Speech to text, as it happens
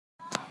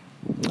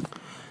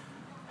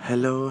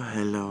Hello,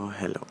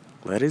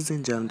 ladies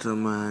and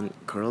gentlemen,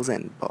 girls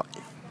and boys.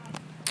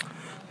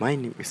 My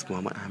name is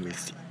Muhammad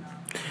Hamisi.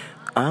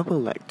 I would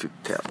like to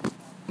tell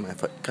my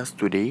podcast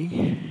today,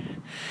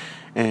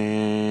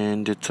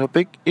 and the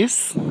topic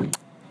is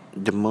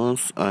the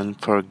most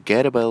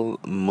unforgettable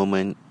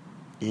moment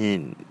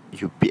in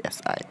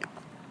UPSI.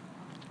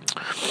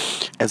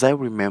 As I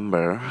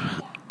remember,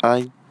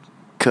 I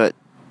got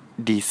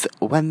this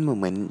one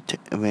moment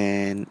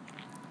when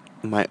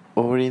my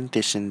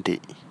orientation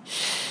day.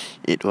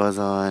 It was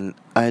on,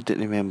 I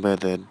don't remember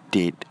the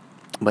date,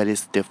 but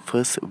it's the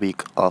first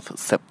week of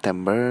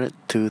September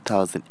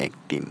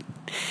 2018.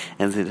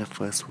 And it's the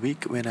first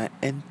week when I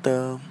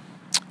enter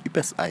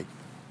UPSI.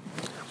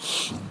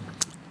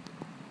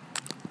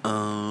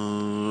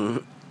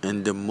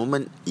 And the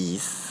moment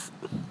is,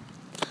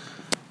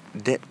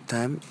 that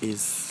time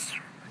is,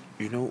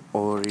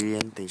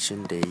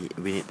 orientation day.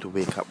 We need to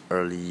wake up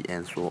early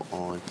and so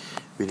on.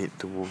 We need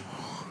to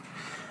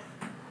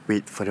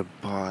wait for the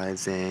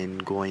bus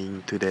and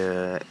going to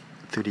the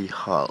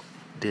hall,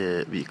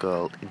 the we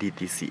call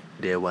DTC,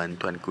 the one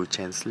Tuanku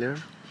Chancellor,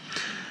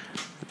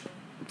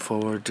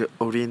 for the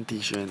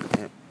orientation.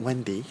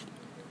 One day,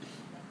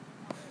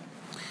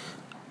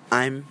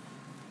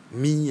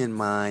 me and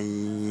my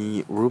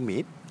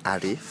roommate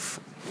Arif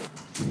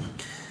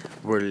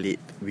were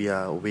late. We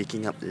are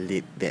waking up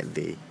late that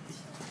day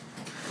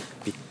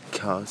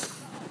because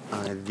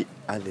the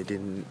other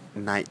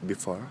night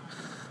before,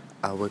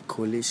 our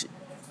college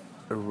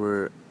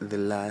were the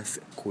last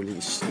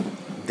college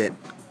that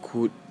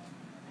could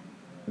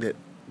that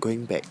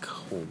going back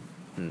home.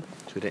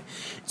 So that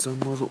it's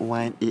almost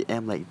 1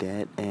 a.m. like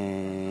that,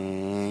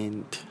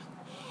 and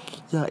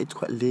yeah, it's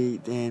quite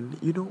late, and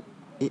 8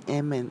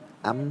 a.m. and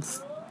I'm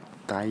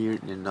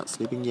tired and not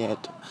sleeping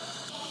yet.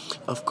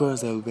 Of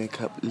course, I'll wake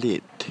up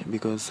late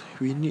because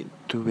we need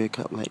to wake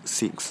up like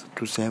 6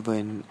 to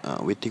 7,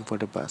 waiting for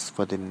the bus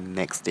for the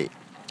next day.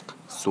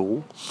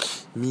 So,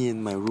 me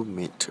and my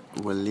roommate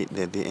were late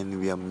that day and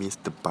we have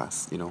missed the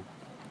bus.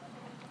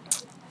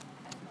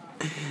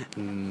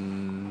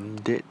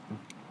 That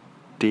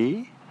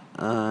day,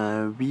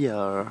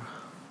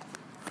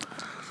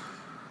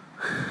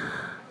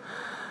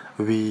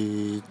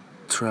 we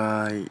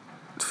try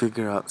to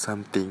figure out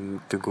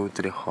something to go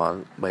to the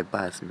hall by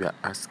bus. We are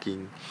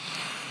asking,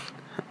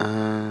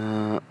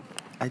 I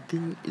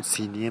think it's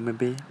senior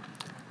maybe.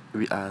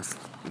 We asked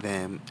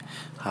them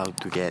how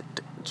to get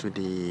to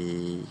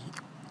the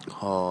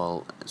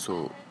hall,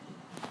 so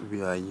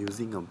we are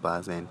using a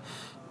bus, and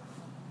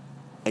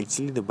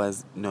actually the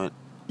bus not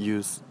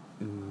use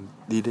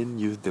didn't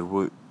use the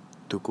road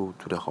to go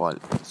to the hall,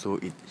 so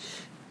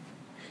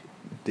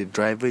the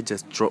driver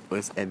just dropped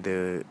us at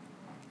the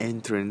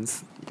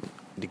entrance,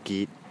 the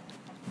gate,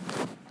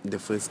 the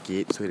first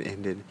gate. So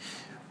and then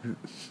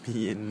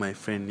me and my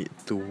friend need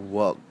to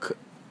walk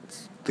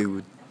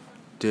to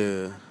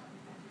the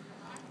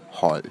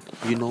hall.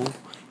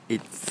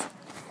 It's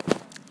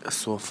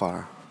so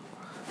far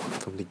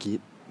from the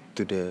gate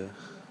to the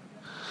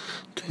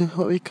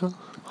what we call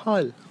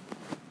hall.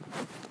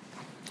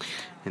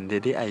 And the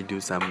day I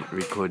do some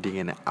recording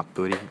and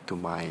uploading to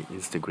my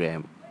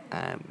Instagram.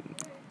 I'm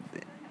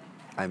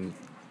I'm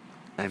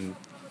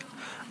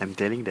I'm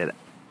telling that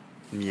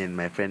me and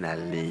my friend are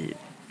late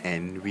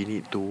and we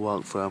need to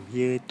walk from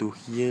here to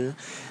here.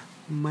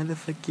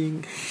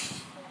 Motherfucking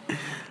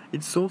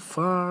it's so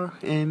far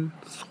and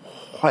so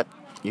hot,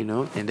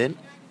 and then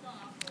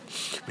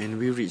when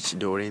we reach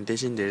the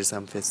orientation, there is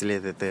some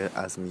facilitator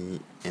asked me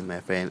and my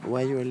friend,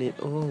 why you are late?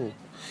 Oh,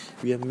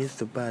 we have missed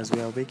the bus,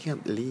 we are waking up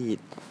late.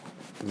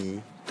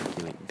 Me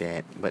talking like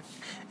that,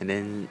 and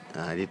then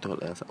they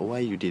told us, why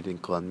you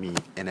didn't call me?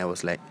 And I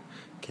was like,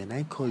 can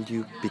I call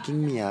you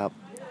picking me up?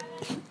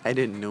 I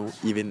didn't know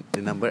even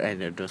the number, I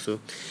don't know, so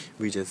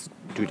we just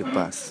do the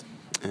bus,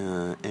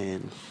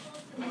 and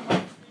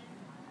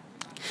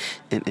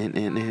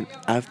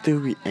after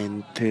we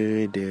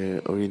enter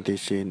the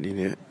orientation, in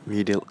the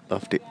middle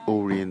of the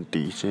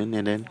orientation,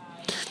 and then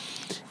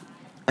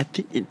I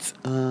think it's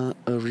a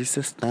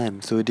recess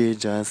time, so they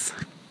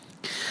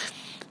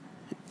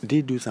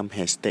do some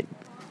hashtag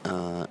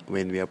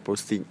when we are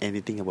posting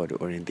anything about the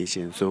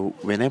orientation. So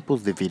when I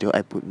post the video,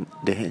 I put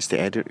the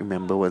hashtag. I don't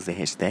remember what's the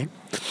hashtag,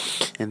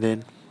 and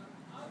then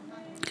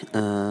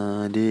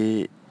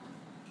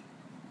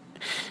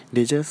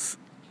they just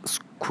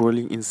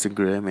scrolling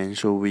Instagram and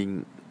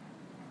showing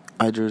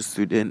other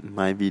student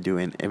my video,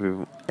 and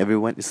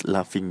everyone is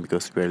laughing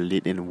because we're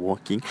late and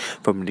walking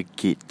from the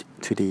gate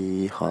to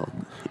the hall.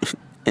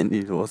 And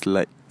it was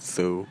like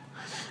so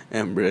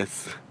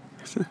embarrassed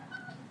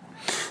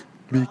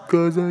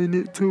because I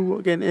need to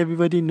walk and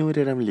everybody know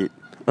that I'm late.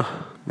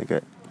 Oh my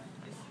god,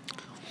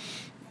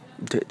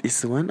 that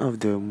is one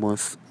of the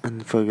most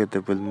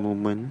unforgettable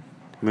moment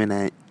when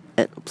I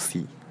at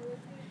UPSI.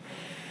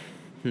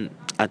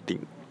 I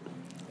think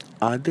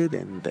other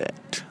than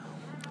that,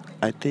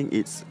 I think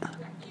it's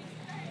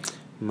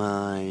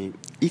my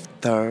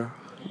iftar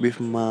with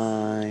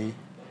my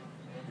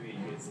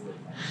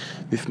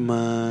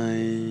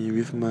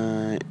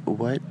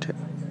what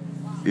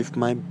with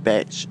my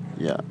batch.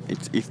 Yeah,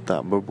 it's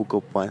iftar,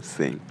 berbuka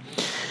puasa.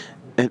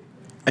 And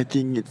I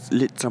think it's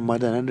late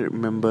Ramadan. I don't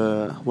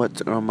remember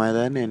what's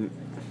Ramadan. And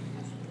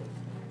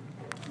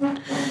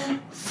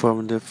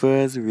from the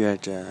first, we are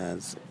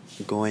just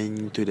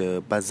going to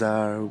the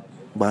bazaar,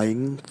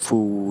 buying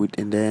food,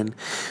 and then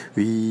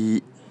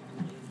we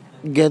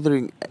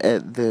gathering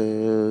at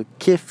the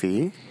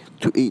cafe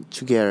to eat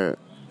together.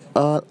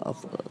 All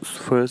of us.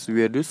 First,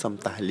 we will do some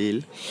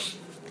tahlil.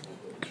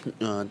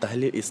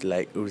 Tahlil is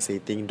like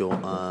reciting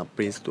doa,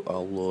 praise to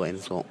Allah,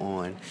 and so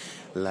on.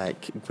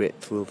 Like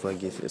grateful for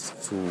gives us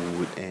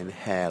food and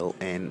health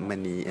and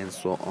money and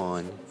so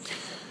on.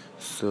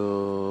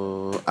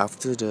 So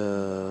after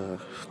the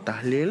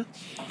tahlil,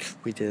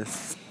 we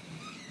just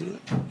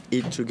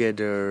eat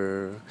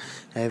together,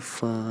 have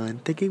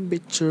fun, taking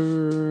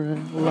picture,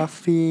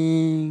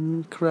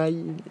 laughing,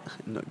 crying,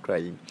 not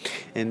crying,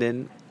 and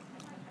then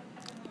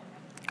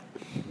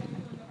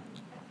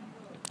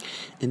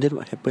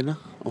what happened?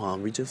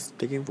 We just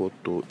taking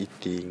photo,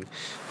 eating,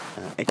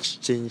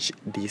 exchange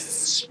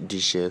these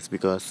dishes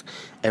because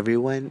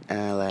everyone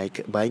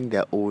like buying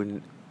their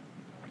own,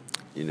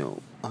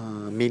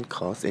 main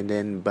course, and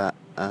then buy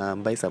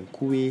some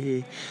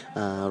kuih,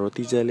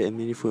 roti jale, and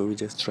many food. We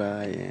just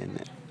try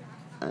and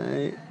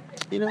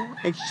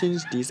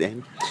exchange this.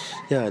 And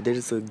yeah, there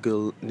is a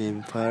girl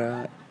named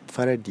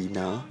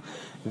Faradina.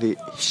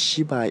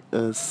 She buy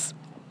us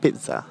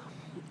pizza.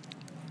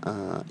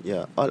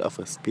 Yeah, all of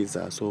us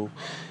pizza. So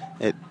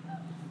at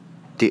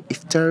the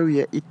iftar,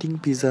 we are eating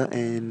pizza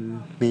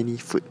and many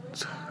food.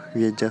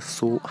 We are just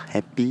so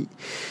happy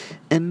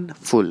and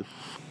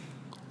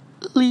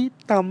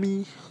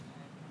tummy,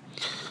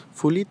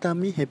 fully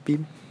tummy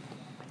happy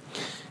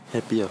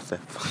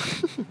yourself.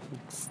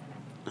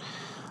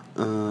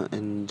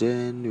 And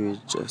then we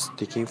just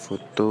taking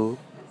photo.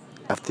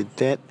 After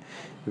that,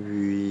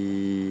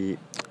 we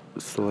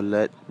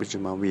solat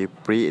berjemaah. We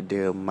pray at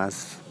the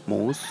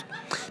mosque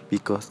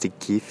because the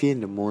cafe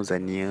and the mosque are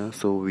near.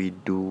 So we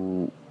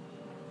do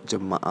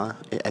jemaah.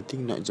 I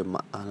think not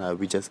jemaah lah.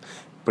 We just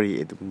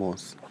pray at the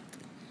mosque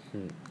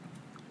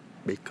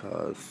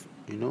because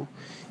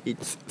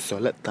it's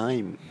solat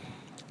time.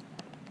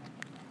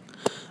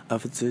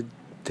 After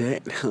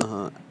that,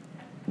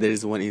 there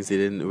is one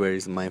incident where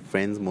is my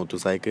friend's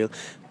motorcycle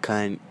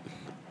can't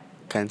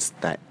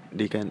start.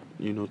 They can't,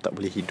 tak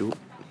boleh hidup.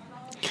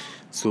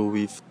 So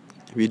we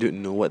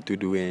don't know what to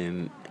do,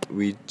 and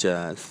we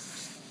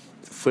just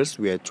first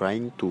we are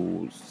trying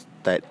to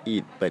start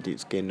it, but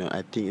it's cannot.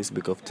 I think it's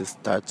because the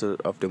starter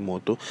of the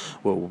motor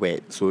were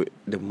wet, so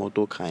the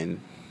motor can't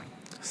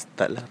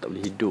start lah, tak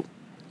boleh hidup.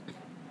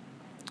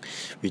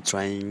 We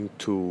trying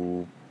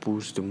to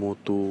push the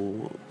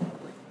motor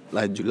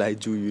laju,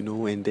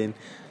 and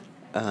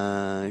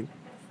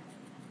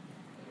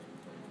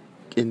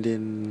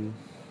then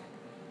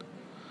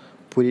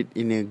put it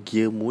in a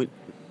gear mode,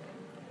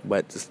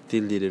 but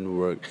still didn't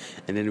work.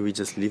 And then we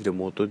just leave the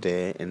motor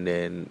there and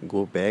then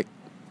go back.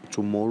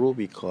 Tomorrow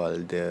we call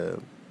the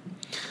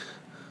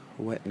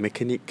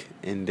mechanic,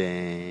 and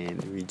then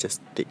we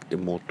just take the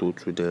motor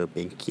to the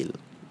bengkel.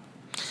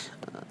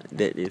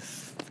 That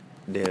is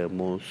the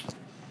most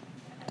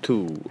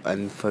two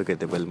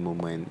unforgettable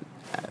moment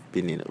I've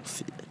been in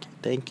UPSI. Okay,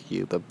 thank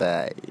you. Bye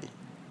bye.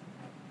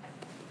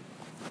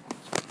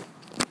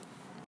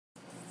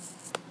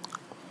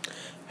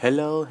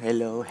 Hello,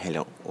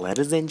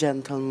 ladies and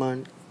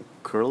gentlemen,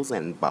 girls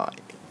and boys.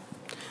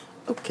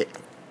 Okay,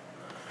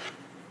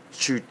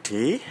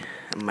 today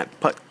my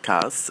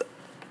podcast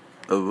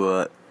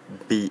will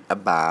be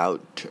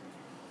about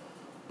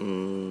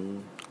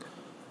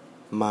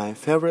my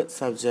favorite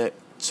subject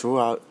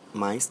throughout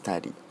my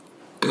study.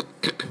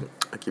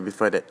 Okay,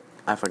 before that,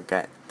 I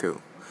forgot to.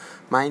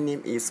 My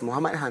name is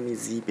Muhammad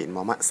Hamizi bin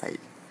Muhammad Said.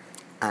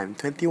 I'm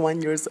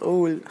 21 years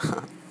old.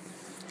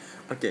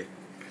 Okay.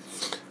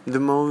 The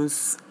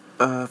most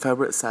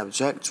favorite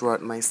subject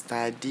throughout my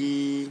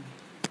study,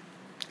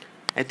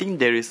 I think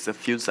there is a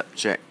few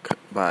subjects,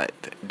 but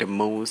the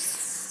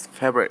most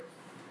favorite,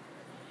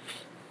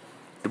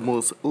 the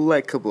most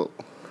likable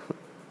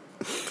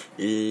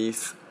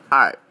is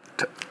art.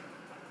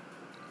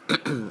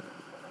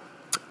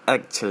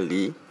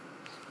 Actually,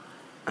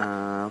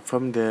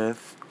 from the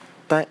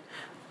start,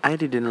 I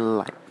didn't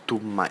like too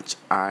much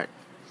art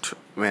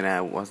when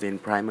I was in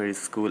primary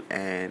school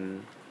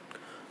and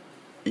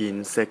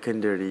in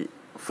secondary,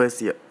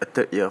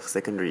 third year of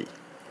secondary,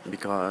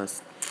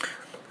 because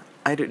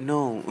I don't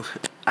know,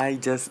 I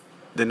just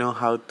don't know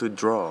how to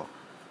draw.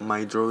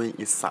 My drawing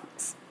is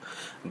sucks.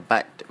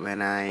 But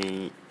when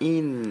I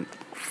in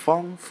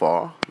Form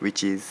 4,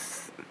 which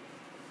is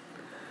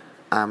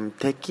I'm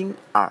taking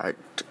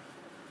art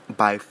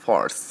by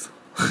force,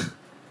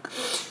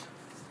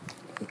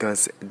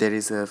 because there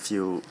is a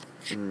few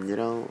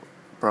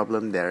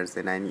problem there,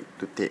 and I need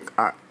to take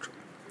art.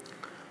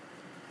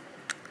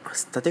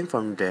 Starting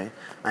from there,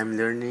 I'm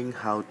learning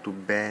how to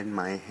bend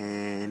my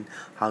hand,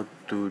 how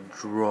to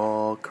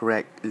draw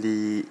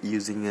correctly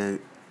using a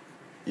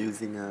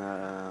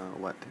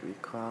what we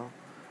call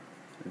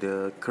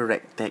the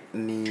correct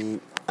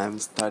technique, I'm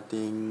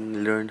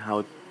starting learn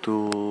how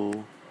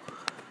to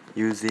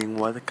using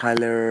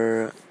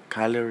watercolor,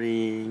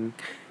 coloring,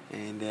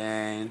 and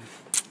then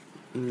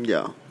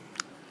yeah,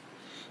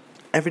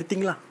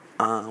 everything lah.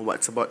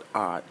 What's about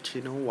art?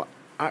 You know what?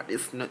 Art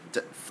is not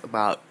just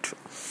about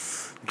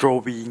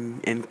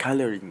drawing and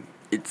coloring.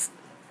 It's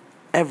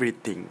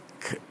everything.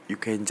 You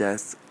can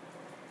just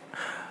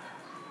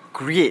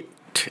create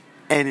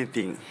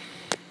anything.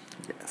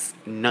 Yes,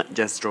 not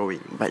just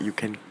drawing, but you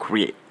can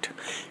create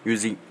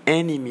using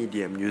any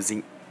medium,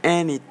 using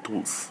any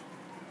tools.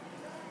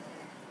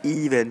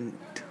 Even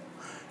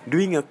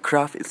doing a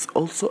craft is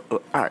also an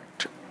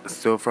art.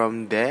 So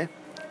from there,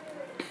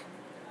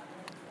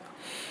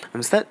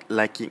 I'm start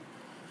liking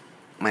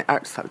my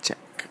art subject.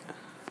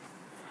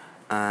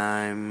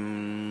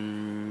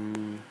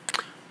 I'm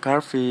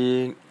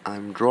carving,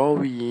 I'm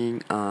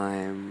drawing,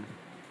 I'm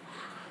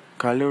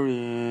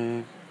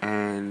coloring,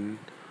 and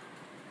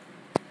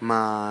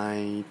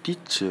my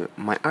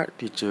art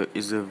teacher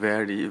is a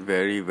very,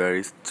 very,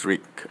 very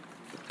strict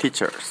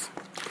teachers.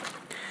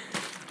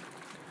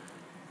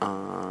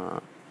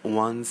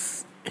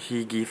 Once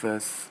he give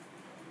us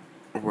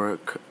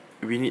work,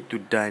 we need to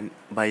done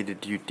by the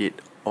due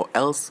date, or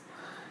else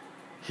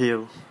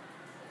he'll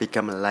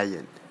become a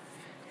lion.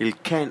 He'll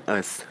can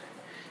us.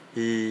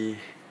 She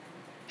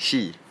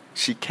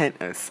can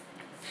us.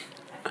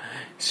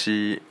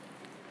 She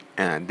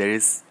there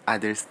is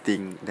other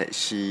thing that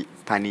she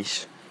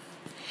punish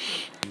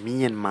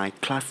me and my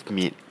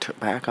classmate,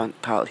 but I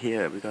can't tell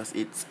here because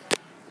it's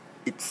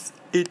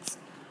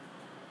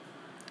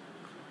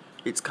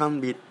it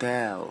can't be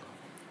tell.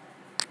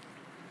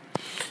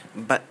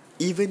 But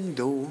even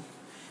though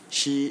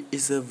she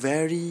is a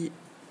very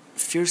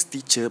fierce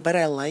teacher, but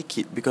I like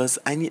it because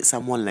I need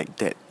someone like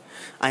that.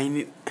 I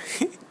need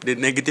the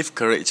negative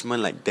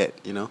encouragement like that,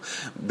 you know.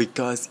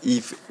 Because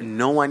if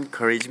no one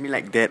encourage me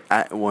like that,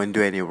 I won't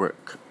do any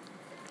work.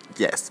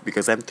 Yes,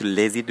 because I'm too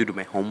lazy to do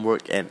my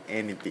homework and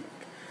anything.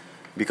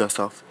 Because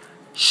of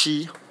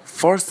she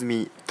forced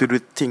me to do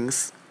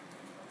things.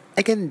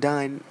 I can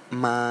done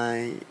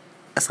my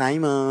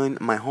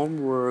assignment, my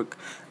homework,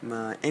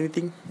 my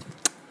anything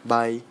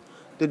by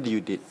the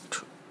due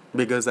date.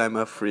 Because I'm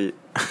afraid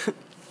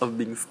of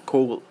being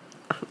scolded.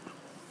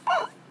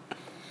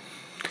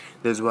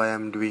 That's why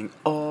I'm doing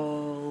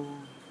all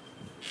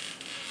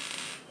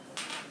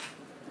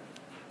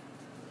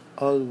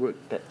work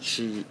that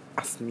she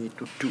asked me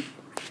to do.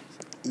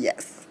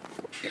 Yes.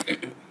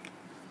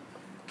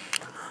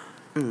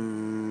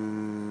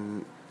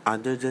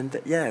 Other than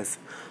that, yes,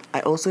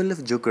 I also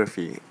love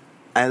geography.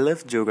 I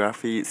love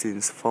geography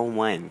since Form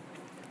 1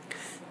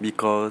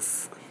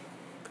 because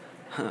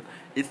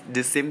it's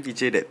the same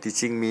teacher that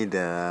teaching me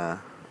the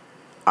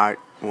art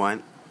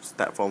one,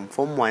 start from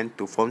Form 1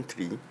 to Form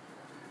 3.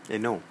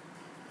 No,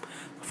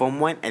 Form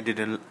 1 I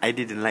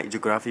didn't like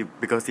geography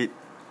because it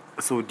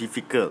so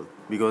difficult,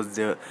 because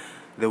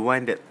the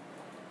one that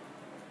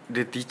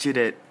the teacher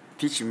that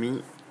teach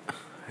me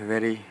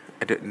very,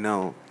 I don't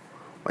know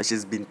what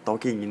she's been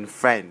talking in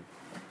French.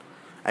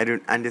 I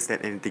don't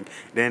understand anything.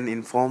 Then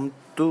in Form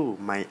 2,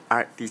 my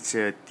art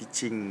teacher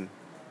teaching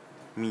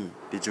me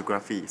the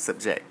geography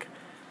subject.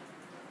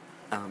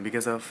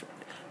 Because of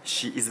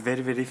she is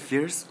very, very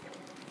fierce,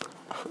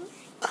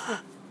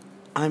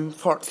 I'm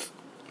forced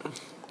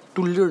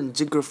to learn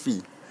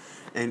geography,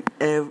 and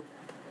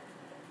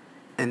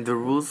and the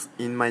rules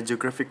in my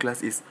geography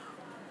class is,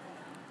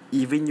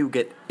 even you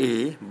get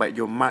A but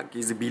your mark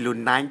is below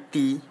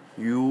 90,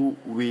 you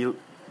will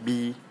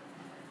be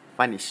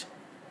punished.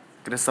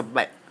 Kena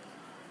sebat,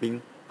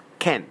 being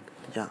can.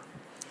 Yeah,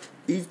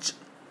 each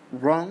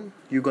wrong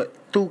you got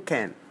 2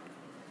 can.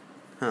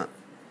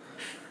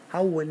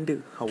 How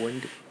wonder.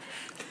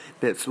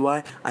 That's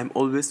why I'm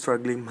always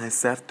struggling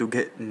myself to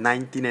get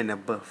 19 and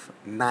above.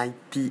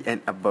 90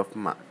 and above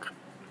mark.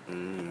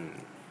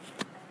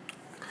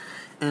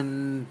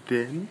 And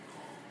then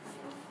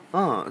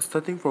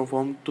starting from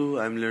Form 2,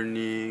 I'm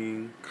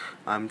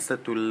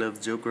start to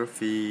love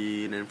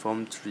geography. And then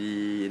Form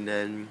 3, and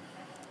then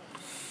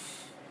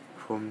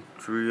Form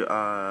 3,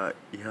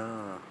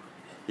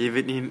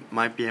 even in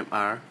my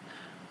PMR,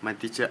 my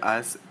teacher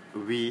asked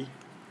we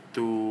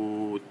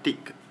to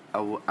tick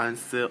our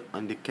answer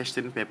on the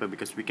question paper,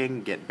 because we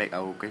can get back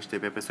our question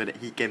paper so that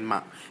he can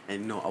mark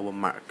and know our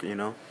mark, you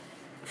know.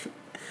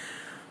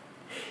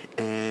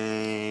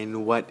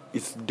 And what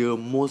is the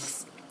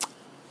most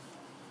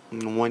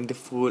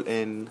wonderful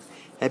and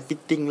happy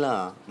thing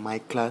lah, my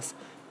class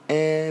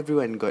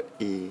everyone got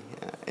A,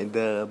 and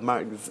the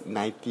mark is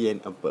 90 and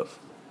above.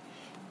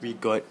 We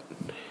got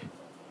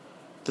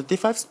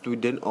 35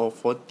 student or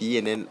 40,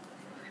 and then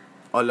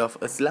all of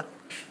us lah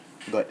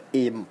got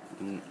A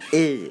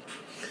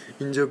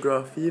in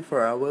geography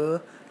for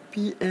our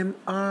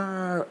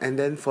PMR. And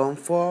then Form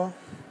 4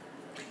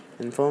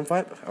 and Form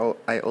 5,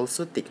 I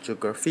also take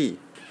geography,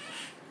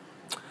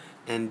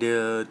 and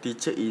the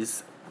teacher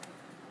is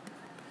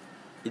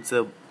it's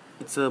a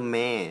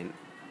man,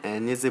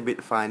 and it's a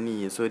bit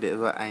funny, so that's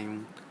why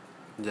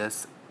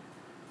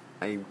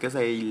because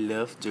I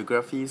love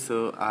geography,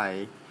 so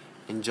I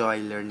enjoy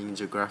learning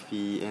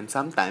geography, and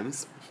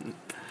sometimes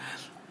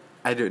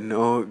I don't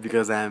know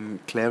because I'm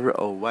clever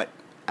or what,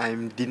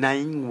 I'm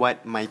denying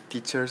what my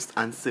teachers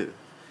answer,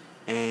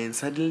 and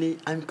suddenly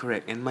I'm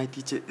correct and my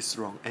teacher is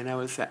wrong, and I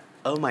was like,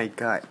 oh my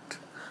god,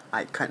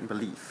 I can't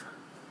believe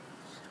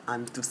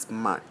I'm too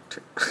smart.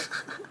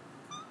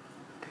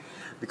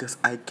 Because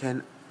I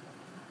can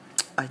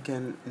I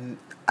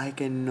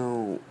can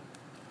know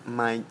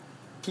my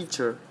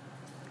teacher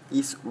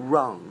is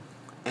wrong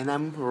and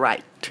I'm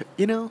right,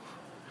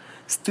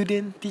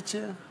 student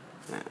teacher.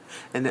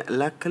 And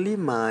luckily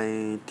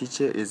my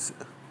teacher is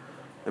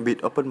a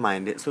bit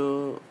open-minded,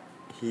 so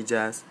he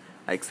just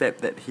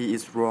accept that he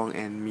is wrong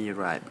and me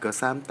right, because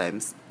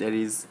sometimes there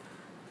is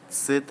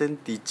certain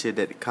teacher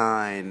that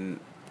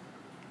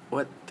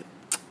what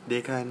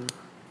they can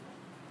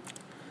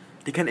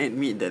they can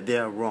admit that they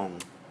are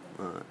wrong.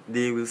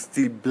 They will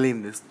still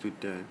blame the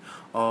student,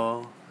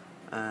 or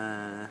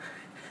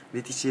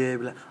the teacher will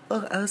be like,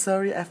 oh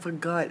sorry, I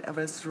forgot, I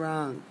was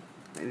wrong,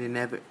 and they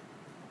never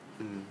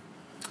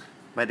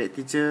but that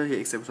teacher, he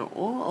accepts,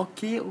 oh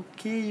okay,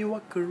 you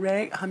are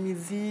correct,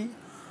 Hamizi,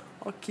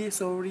 okay,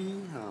 sorry.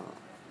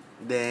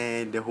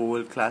 Then the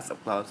whole class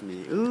applauds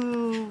me.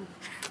 Ooh.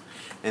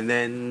 And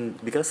then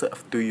because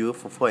of 2U,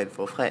 for 4 and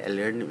for 5, I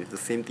learned with the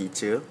same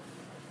teacher,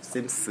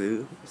 same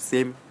sir,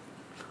 same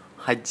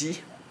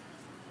Haji.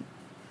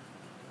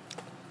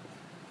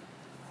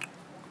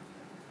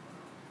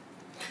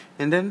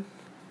 And then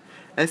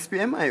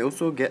SPM, I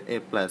also get A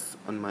plus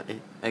on my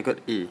I got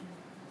A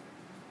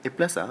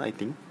plus, I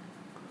think,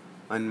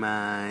 on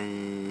my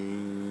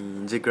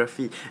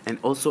geography, and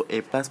also A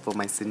plus for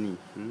my seni.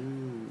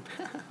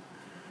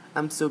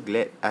 I'm so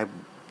glad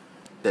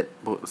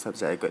that both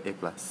subject I got A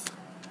plus.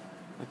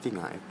 I think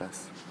A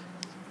plus.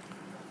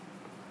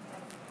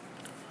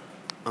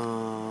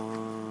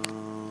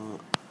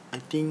 I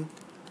think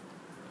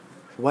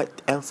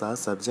what else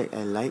subject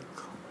I like?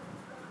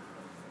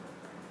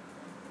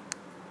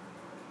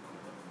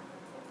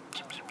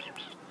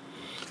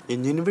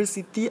 In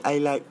university, I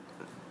like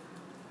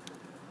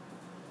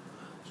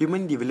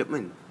human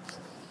development.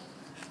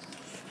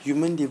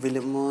 Human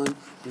development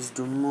is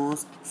the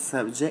most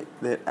subject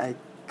that I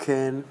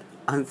can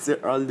answer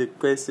all the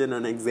question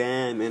on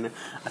exam, and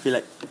I feel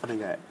like, oh my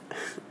god,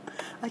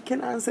 I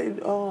can answer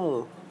it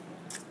all.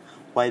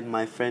 Why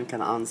my friend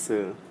can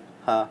answer?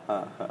 Ha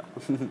ha ha.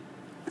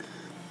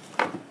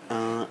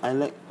 I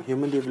like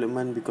human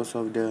development because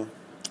of the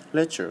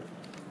lecture.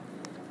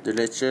 The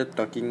lecture,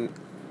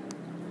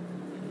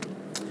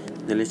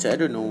 I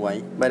don't know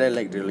why, but I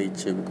like the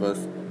lecture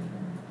because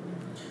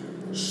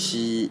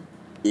she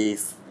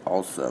is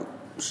awesome.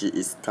 She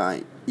is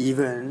kind.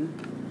 Even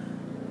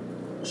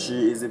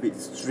she is a bit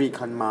strict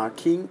on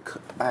marking,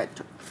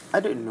 but I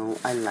don't know.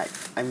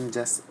 I'm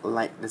just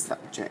like the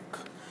subject,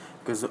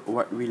 because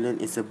what we learn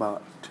is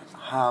about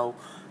how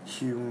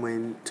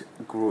human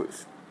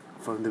grows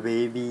from the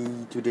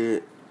baby to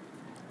the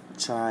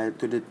child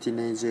to the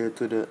teenager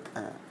to the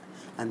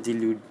until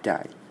you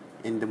die.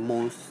 And the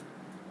most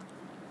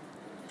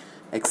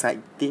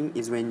exciting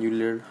is when you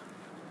learn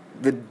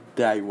the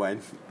die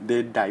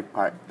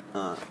part.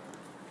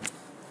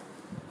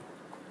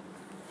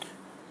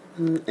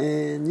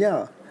 And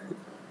yeah,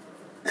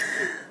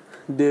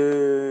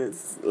 the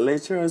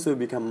lecturer also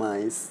become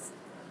my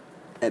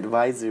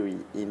advisory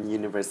in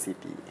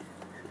university.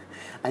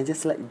 I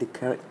just like the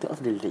character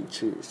of the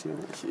lecturer. She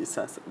is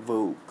such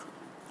vogue.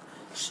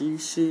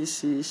 She's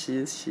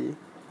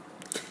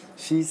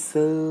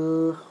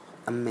so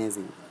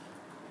amazing.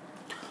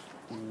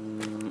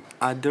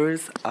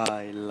 Others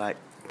I like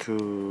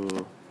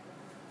to.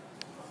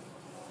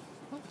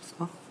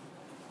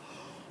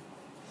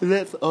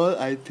 That's all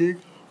I think.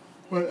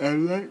 What I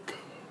like.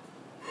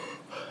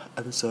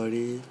 I'm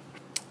sorry.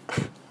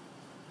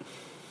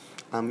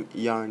 I'm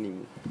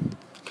yarning.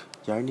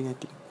 I think.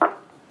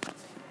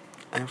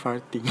 I'm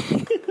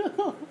farting.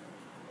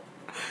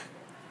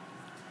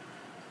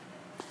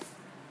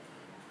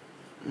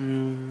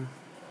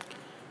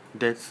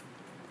 That's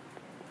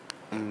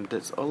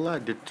all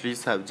the 3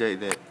 subjects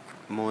that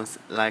most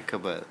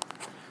likable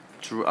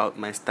throughout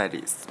my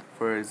studies.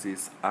 First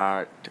is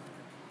art,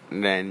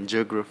 then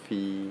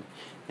geography,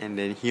 and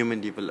then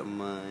human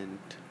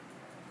development.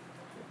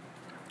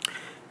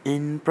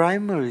 In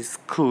primary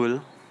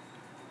school,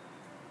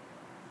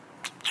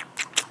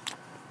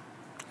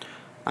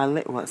 I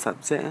like what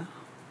subject?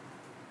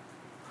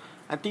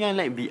 I think I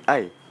like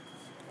BI.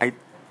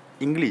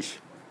 English.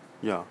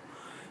 Yeah.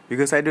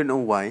 Because I don't know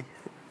why.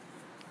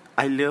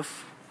 I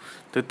love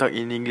to talk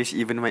in English,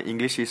 even my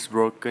English is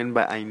broken,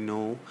 but I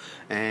know.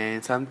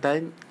 And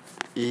sometimes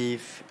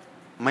if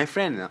my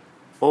friend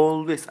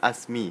always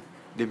ask me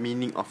the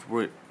meaning of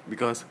word,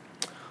 because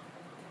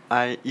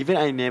I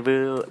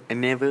never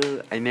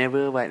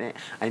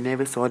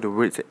saw the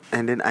words,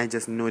 and then I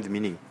just know the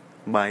meaning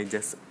by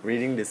just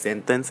reading the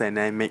sentence, and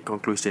I make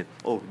conclusion.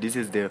 Oh, this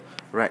is the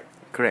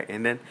correct.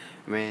 And then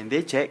when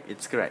they check,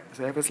 it's correct.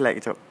 So I was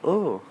like,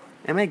 oh,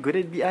 am I good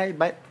at BI?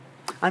 But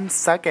I'm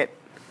suck at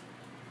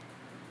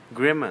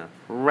grammar,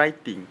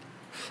 writing,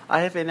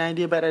 I have an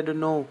idea, but I don't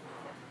know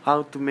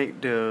how to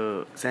make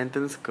the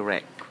sentence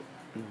correct.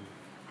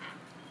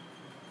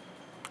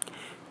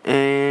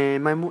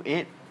 And my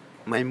muid,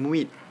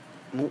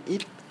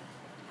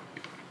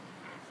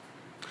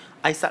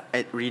 I suck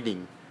at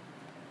reading.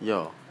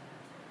 Yo.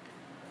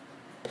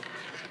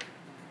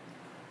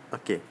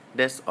 Okay,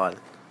 that's all.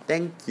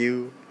 Thank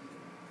you.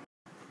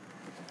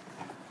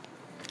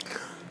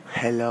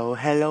 Hello,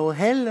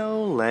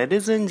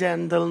 ladies and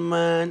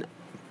gentlemen,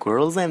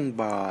 girls and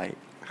boys.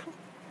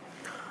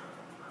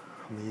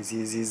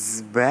 Hamizi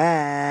is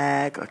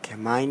back. Okay,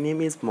 my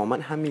name is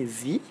Mohammed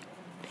Hamizi,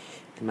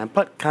 and my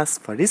podcast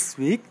for this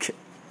week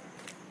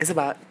is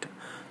about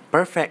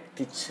perfect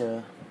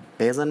teacher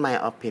based on my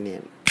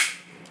opinion.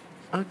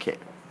 Okay.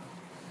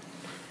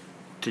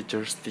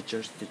 Teachers.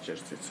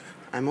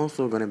 I'm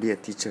also gonna be a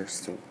teacher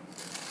soon.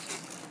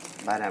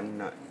 But I'm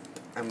not.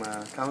 I'm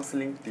a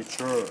counseling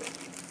teacher.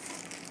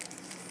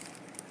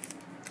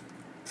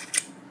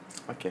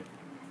 Okay.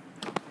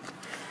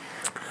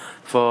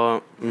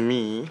 For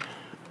me,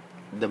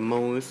 the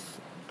most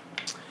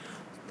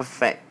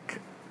perfect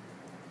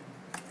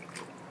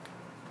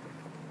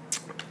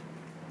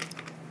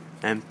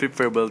and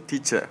preferable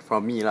teacher for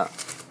me lah,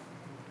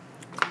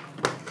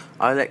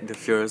 I like the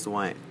first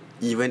one.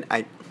 Even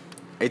I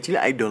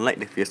don't like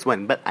the first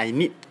one, but I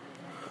need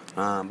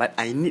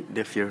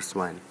the first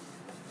one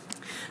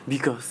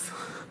because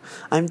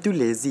I'm too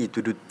lazy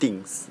to do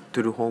things,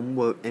 to do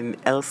homework and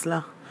else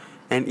lah.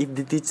 And if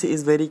the teacher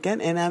is very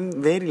kind and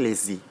I'm very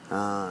lazy,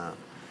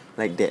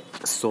 like that.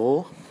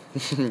 So,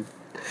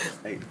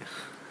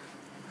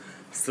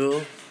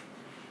 so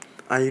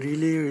I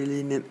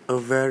really need a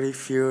very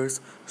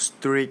fierce,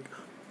 strict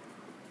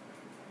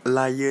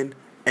lion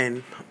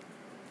and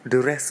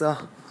the rest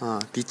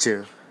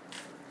teacher.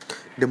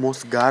 The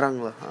most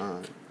garang lah.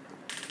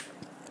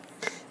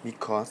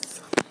 Because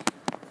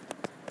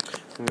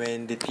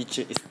when the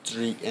teacher is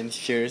strict and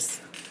fierce,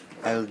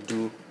 I'll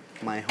do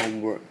my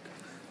homework.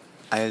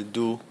 I'll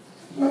do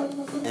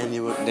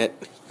any work that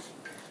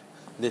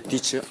the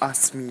teacher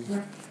asks me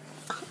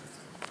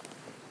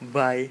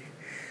by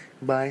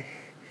right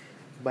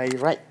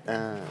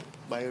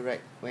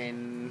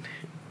when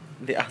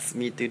they ask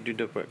me to do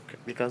the work,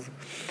 because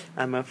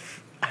I'm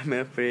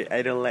afraid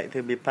I don't like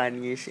to be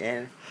punished,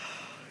 and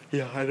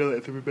I don't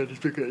like to be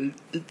punished because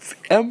it's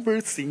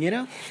embarrassing, you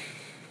know.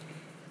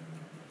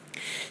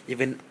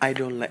 Even I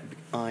don't like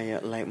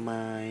when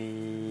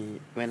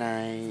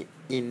I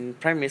in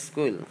primary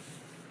school,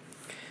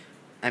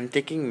 I'm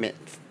taking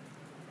math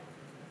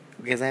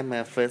because I'm in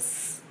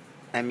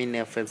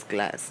a first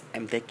class.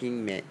 I'm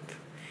taking math,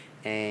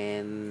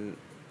 and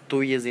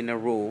 2 years in a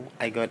row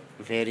I got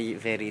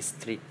very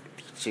strict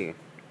teacher.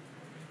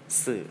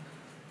 Sir,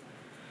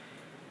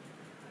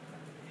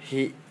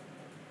 he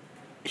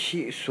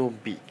is so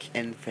big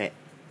and fat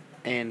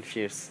and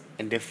fierce,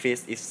 and the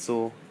face is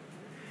so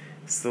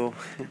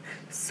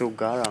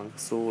garang,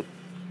 so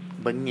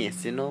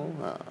bengis, you know.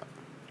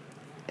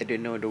 I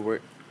don't know the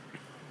word.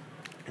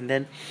 And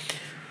then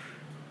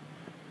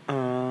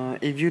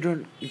if you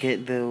don't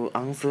get the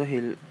answer,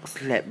 he'll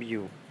slap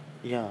you.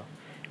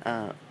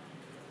 And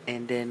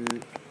then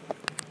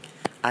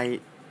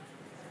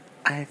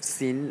I've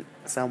seen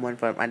someone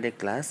from other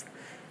class.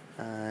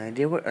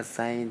 They were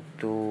assigned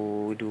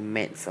to do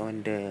maths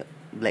on the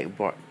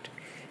blackboard,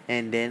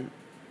 and then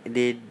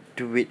they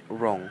do it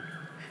wrong,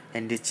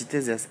 and the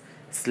teacher just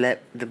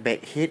slap the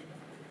back head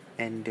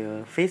and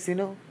the face, you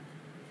know.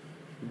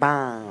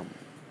 Bam.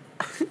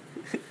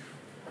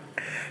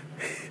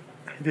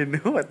 I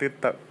don't know what to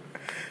talk.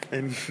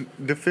 And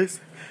the face,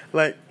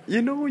 like,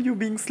 you know, you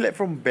being slapped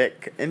from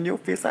back and your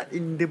face are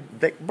in the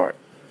backboard.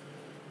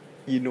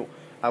 You know,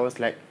 I was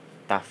like,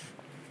 tough.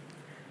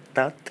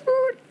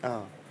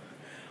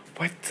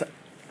 What?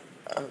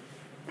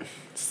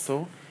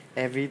 So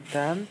every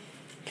time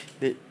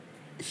that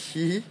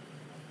he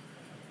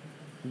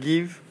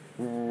give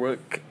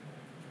work,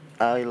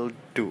 I'll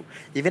do.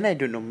 Even I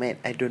don't know math,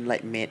 I don't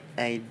like math,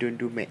 I don't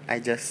do math. I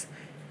just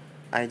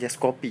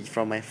copy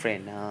from my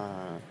friend.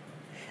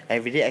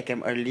 Every day I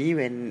came early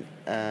when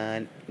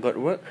got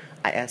work.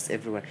 I ask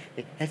everyone,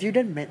 hey, have you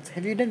done math?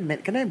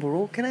 Can I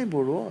borrow?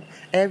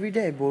 Every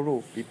day I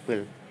borrow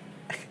people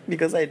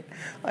because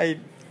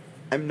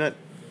I'm not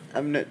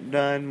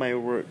done my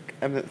work.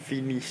 I'm not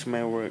finished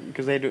my work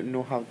because I don't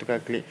know how to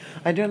calculate.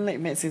 I don't like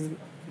math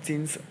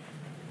since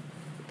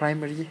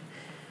primary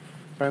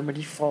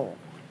 4.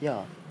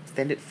 Yeah,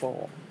 standard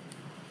 4.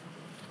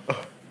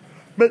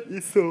 But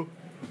it's so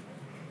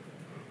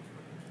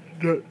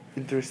not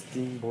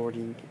interesting,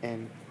 boring,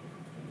 and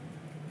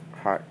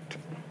hard.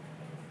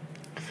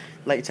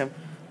 Like,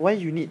 why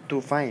you need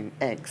to find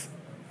X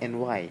and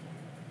Y?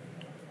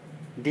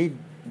 They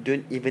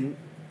don't even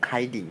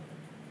hiding.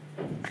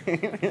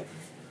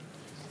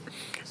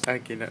 I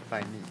cannot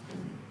find it.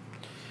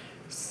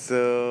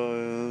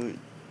 So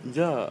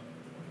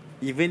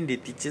even the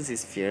teachers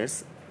is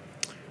fierce,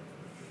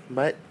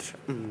 but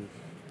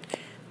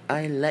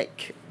I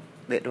like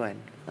that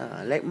one.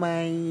 Like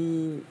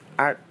my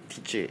art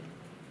teacher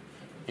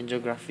in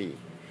geography,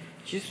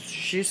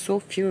 She's so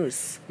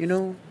fierce, you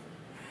know.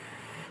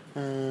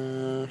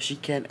 She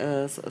can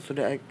so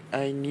that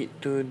I need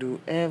to do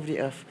every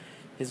of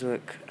his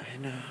work. I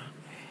know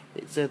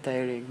it's so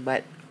tiring,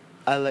 but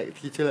I like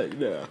teacher like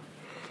that.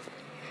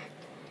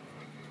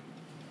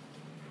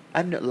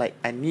 I'm not like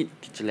I need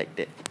teacher like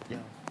that.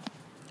 Yeah.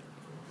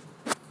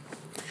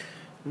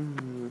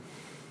 And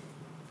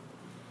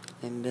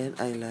then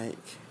I like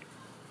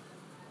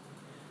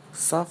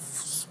soft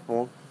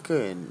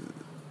spoken.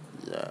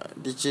 Yeah,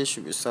 teacher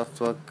should be soft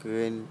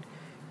spoken,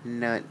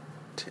 not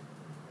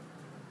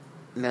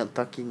not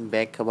talking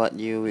back about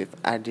you with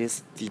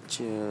others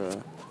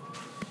teacher,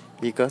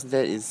 because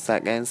that is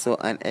suck and so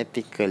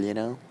unethical, you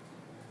know.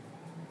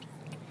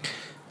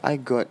 I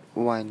got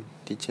one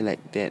teacher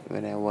like that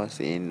when I was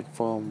in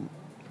from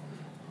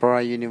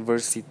Pra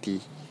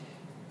University.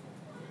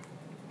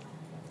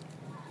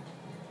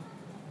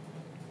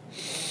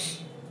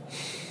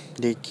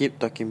 They keep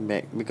talking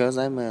back because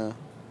I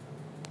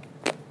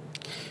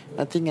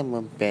think I'm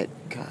a bad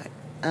guy.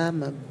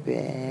 I'm a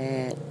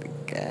bad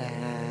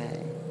guy.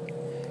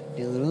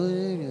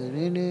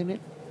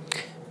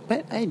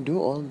 But I do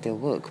all the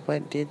work,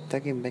 but they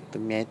talking back to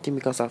me. I think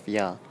because of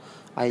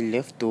I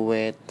love to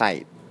wear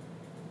tight,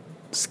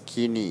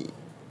 skinny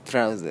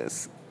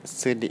trousers,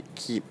 so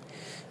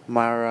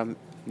maram,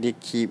 they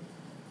keep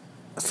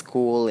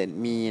school at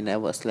me, and I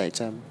was like,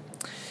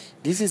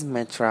 this is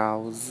my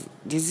trousers,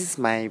 this is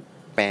my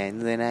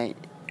pants, and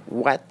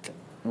what?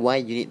 Why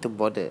you need to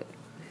bother?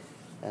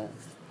 Uh,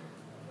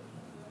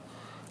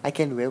 I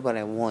can wear what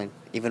I want.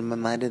 Even my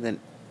mother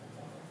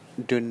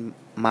don't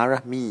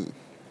marah me.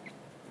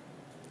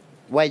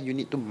 Why you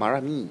need to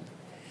marah me?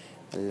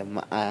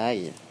 Alamak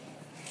I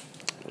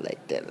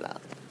like that lah.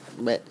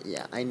 But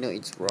yeah, I know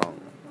it's wrong.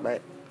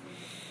 But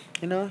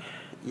you know,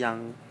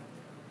 young,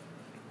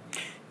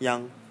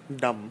 young,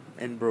 dumb,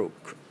 and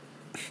broke.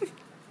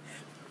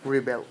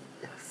 Rebel.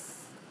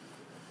 Yes.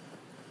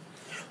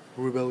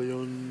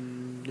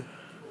 Rebellion.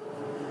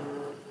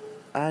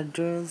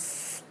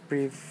 Others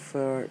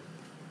prefer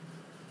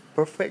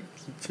perfect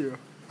teacher.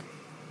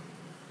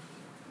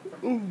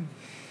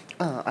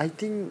 I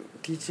think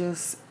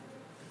teachers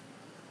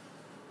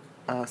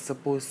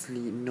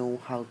supposedly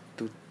know how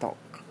to talk.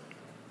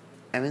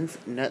 I mean,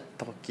 not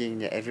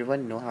talking. Yeah,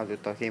 everyone know how to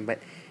talking, but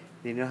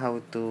they know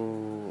how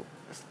to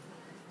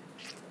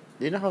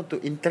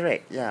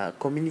interact. Yeah,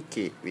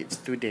 communicate with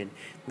student.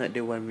 Not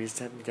the one which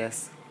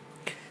just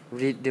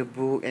read the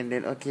book and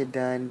then okay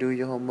done, do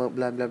your homework,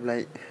 blah blah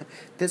blah.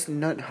 That's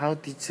not how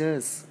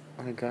teachers.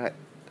 Oh my god,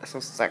 that's so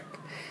suck.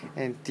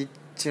 And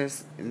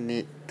teachers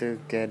need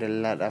to get a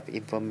lot of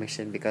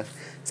information, because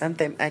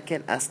sometimes I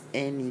can ask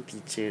any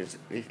teachers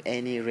with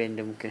any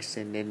random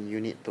question, then you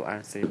need to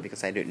answer it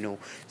because I don't know.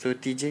 So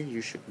teacher,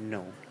 you should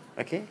know.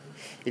 Okay,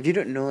 if you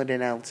don't know,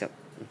 then I'll say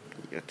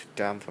you're too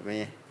dumb for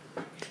me.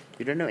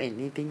 You don't know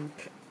anything.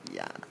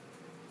 Yeah.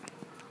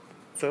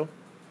 So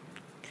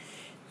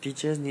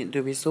teachers need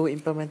to be so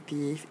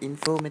informative,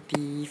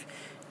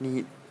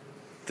 need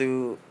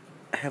to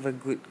have a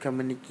good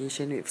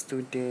communication with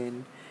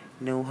student,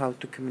 know how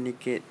to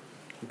communicate.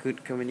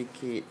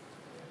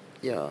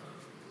 Yeah.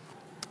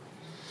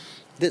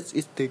 That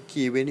is the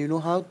key. When you know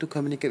how to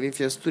communicate with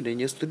your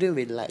student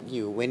will like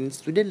you. When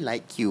student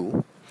like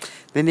you,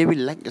 then they will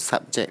like the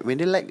subject. When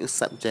they like the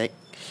subject,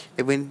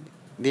 and when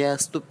they are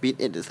stupid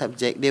at the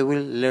subject, they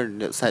will learn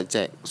the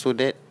subject, so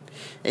that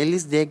at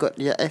least they got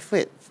your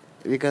effort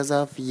because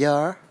of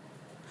your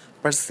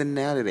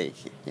personality,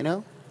 you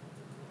know.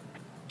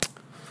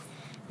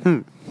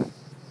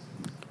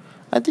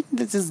 I think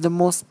this is the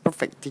most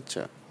perfect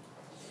teacher.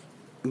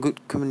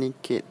 Good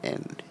communicate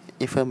and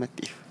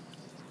informative.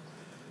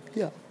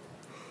 Yeah.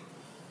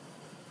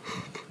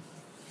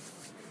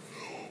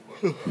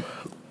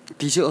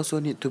 Teacher also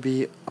need to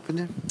be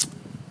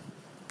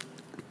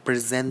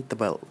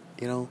presentable,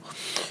 you know.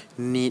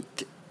 Need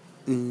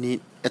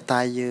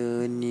attire,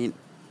 you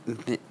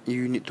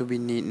need to be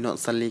neat, not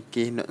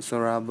salike, not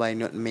sorabai,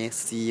 not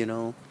messy, you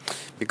know.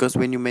 Because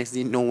when you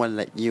messy, no one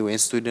like you. And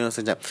students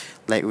also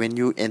like when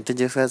you enter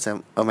the class,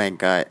 oh my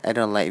god, I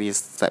don't like this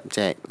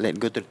subject, let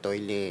go to the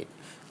toilet,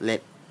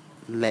 let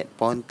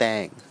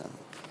pontang,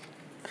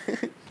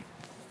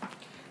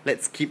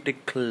 let's keep the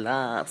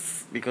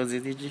class because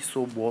it is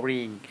so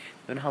boring,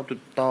 don't know how to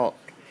talk,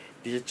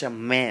 this is a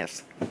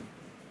mess,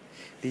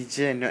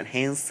 teacher not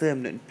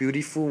handsome, not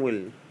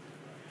beautiful.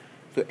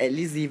 So at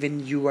least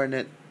even you are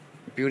not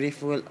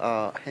beautiful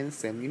or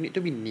handsome, you need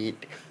to be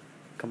neat,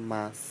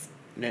 kemas,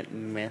 not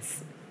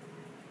mess,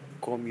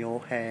 comb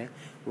your hair,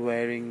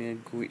 wearing a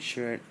good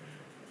shirt,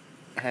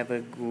 have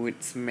a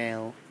good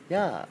smell.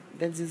 Yeah,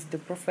 that is the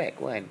perfect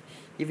one.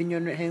 Even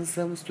you're not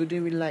handsome,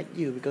 student will like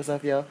you because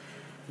of you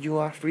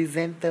are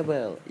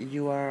presentable,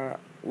 you are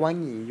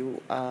wangi,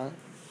 you are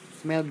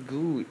smell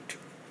good.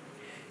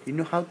 You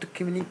know how to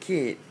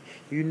communicate.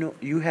 You know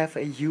you have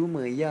a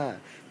humor. Yeah,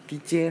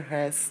 teacher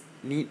has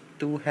need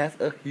to have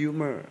a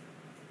humor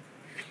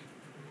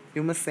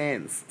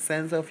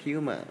sense of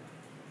humor,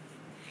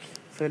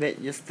 so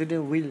that your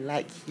student will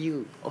like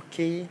you.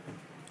 Okay.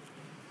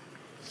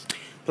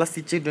 class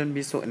teacher don't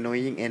be so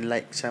annoying and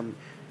like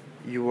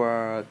you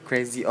are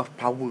crazy of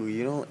power,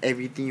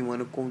 everything you want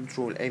to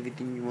control,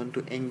 everything you want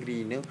to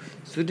angry,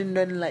 student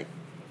don't like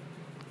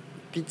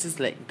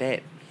teachers like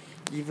that.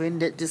 Even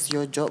that is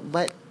your job,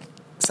 but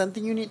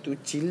something you need to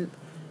chill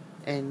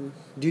and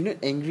do not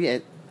angry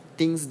at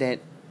things that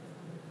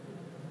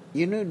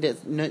that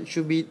not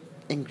should be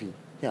angry.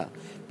 Yeah,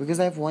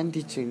 because I have one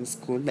teacher in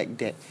school like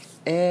that.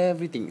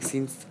 Everything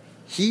since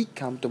he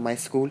come to my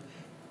school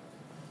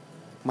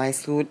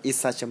is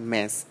such a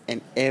mess,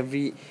 and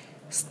every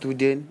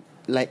student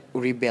like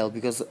rebel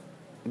because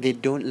they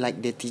don't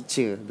like their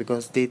teacher,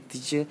 because their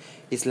teacher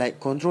is like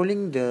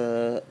controlling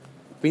the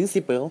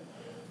principal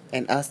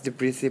and ask the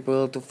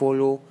principal to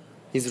follow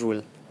his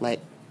rule.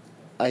 Like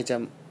I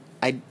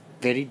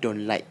very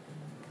don't like,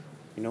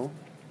 you know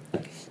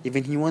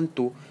even he want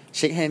to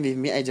shake hand with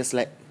me, I just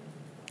like,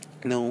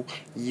 no,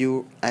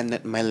 you are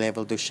not my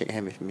level to shake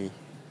hand with me.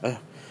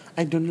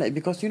 I don't like,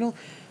 because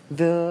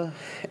the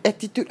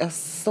attitude are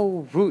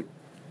so rude,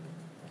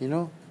 you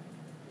know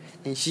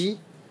and he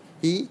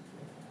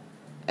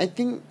I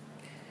think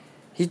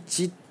he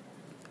cheat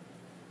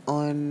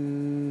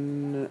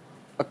on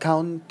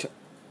account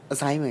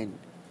assignment.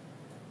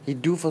 He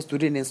do for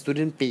student and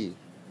student pay,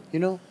 you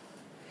know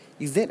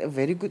is that a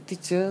very good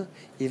teacher?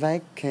 If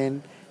I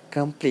can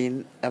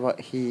complain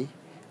about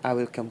I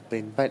will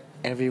complain, but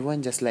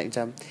everyone just like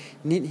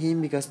need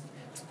him because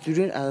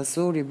students are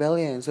so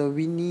rebellious, so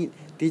we need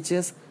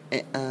teachers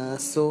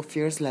so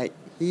fierce like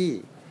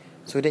he,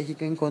 so that he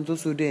can control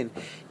student.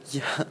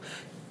 Yeah,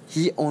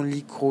 he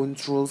only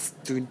controls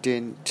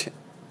student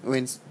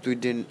when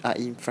student are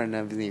in front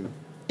of him.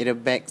 In the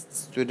back,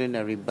 student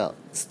are rebel,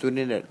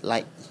 student are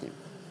like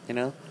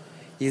him,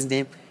 his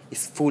name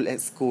is full at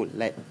school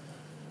like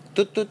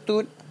toot toot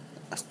toot,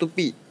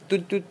 stupid,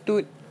 toot toot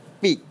toot,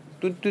 pig,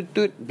 toot toot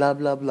toot, blah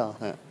blah blah.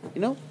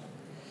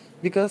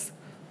 Because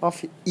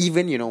of,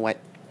 even what,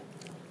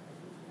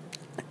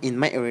 in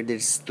my area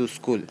there's two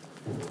school,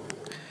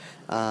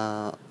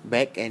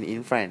 back and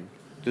in front,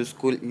 two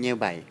school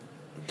nearby.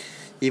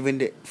 Even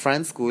the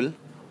front school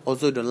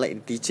also don't like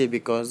the teacher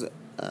because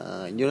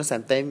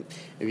sometimes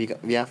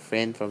we are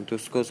friends from two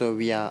schools, so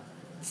we are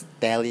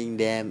telling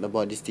them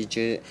about this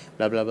teacher,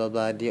 blah blah blah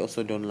blah. They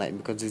also don't like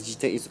because the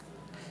teacher is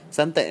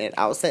sometimes at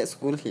outside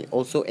school he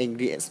also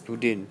angry at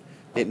student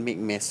that make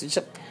mess.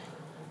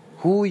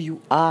 Who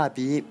you are,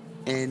 babe?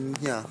 And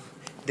yeah,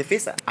 the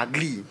face are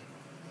ugly,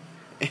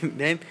 and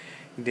then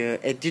the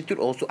attitude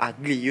also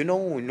ugly. No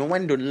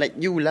one don't like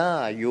you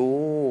lah.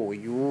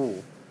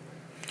 You.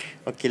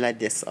 Okay lah,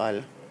 that's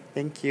all.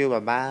 Thank you.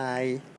 Bye bye.